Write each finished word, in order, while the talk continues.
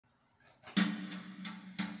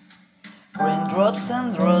Raindrops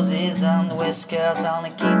and roses and whiskers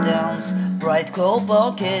and kittens, bright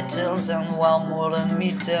copper kettles and warm woolen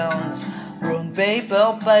mittens, brown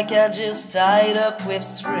paper packages tied up with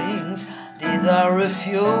strings. These are a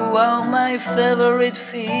few of my favorite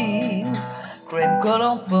things.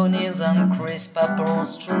 Cream-colored ponies and crisp apple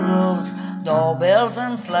strudels, doorbells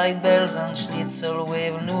and slide bells and schnitzel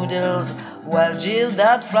with noodles, wild geese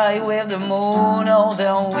that fly with the moon on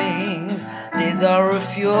their wings. These are a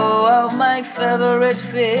few of my favorite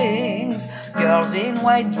things. Girls in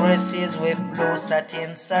white dresses with blue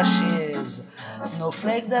satin sashes,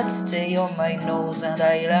 snowflakes that stay on my nose and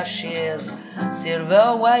eyelashes,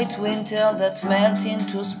 silver white winter that melt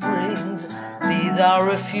into springs. These are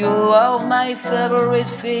a few of my favorite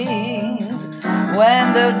things.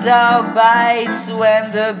 When the dog bites,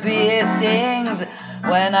 when the bee sings,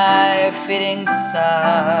 when I'm feeling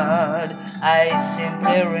sad, I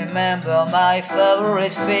simply remember my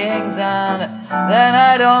favorite things, and then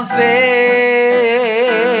I don't feel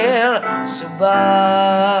so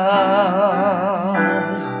bad.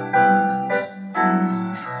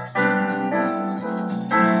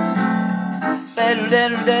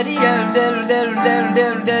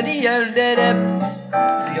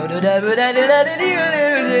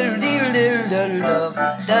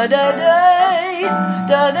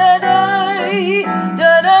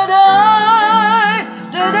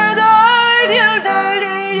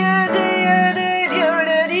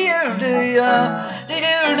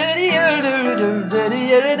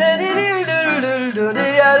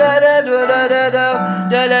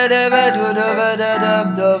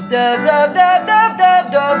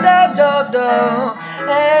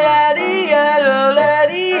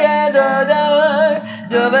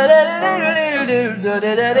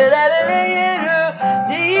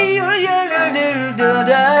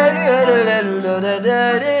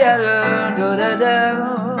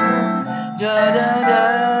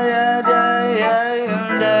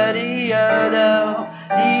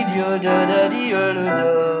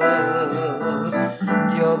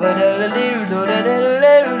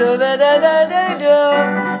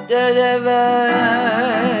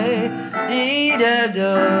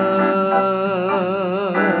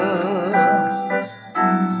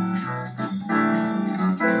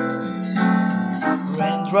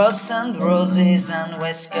 Raindrops and roses and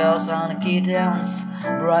whiskers and kittens,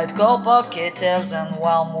 bright copper kettles and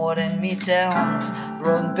warm wooden mittens,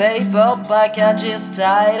 brown paper packages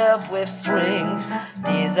tied up with strings.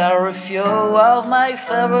 These are a few of my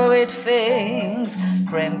favorite things.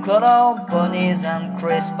 Cream-colored ponies and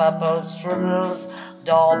crisp apple strudels,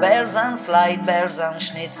 doorbells and slide bells and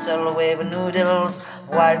schnitzel with noodles,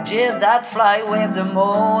 wild geese that fly with the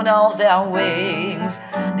moon on their wings.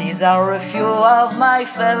 These are a few of my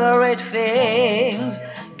favorite things.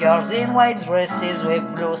 Girls in white dresses with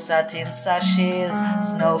blue satin sashes,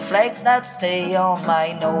 snowflakes that stay on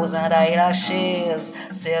my nose and eyelashes,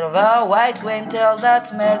 silver white winter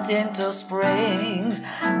that melt into springs.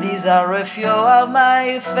 These are a few of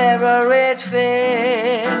my favorite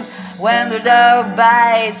things. When the dog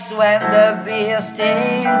bites, when the bee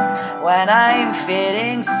stings, when I'm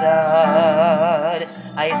feeling sad,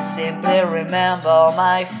 I simply remember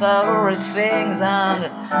my favorite things, and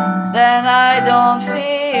then I don't feel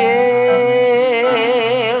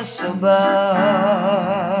so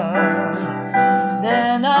bad.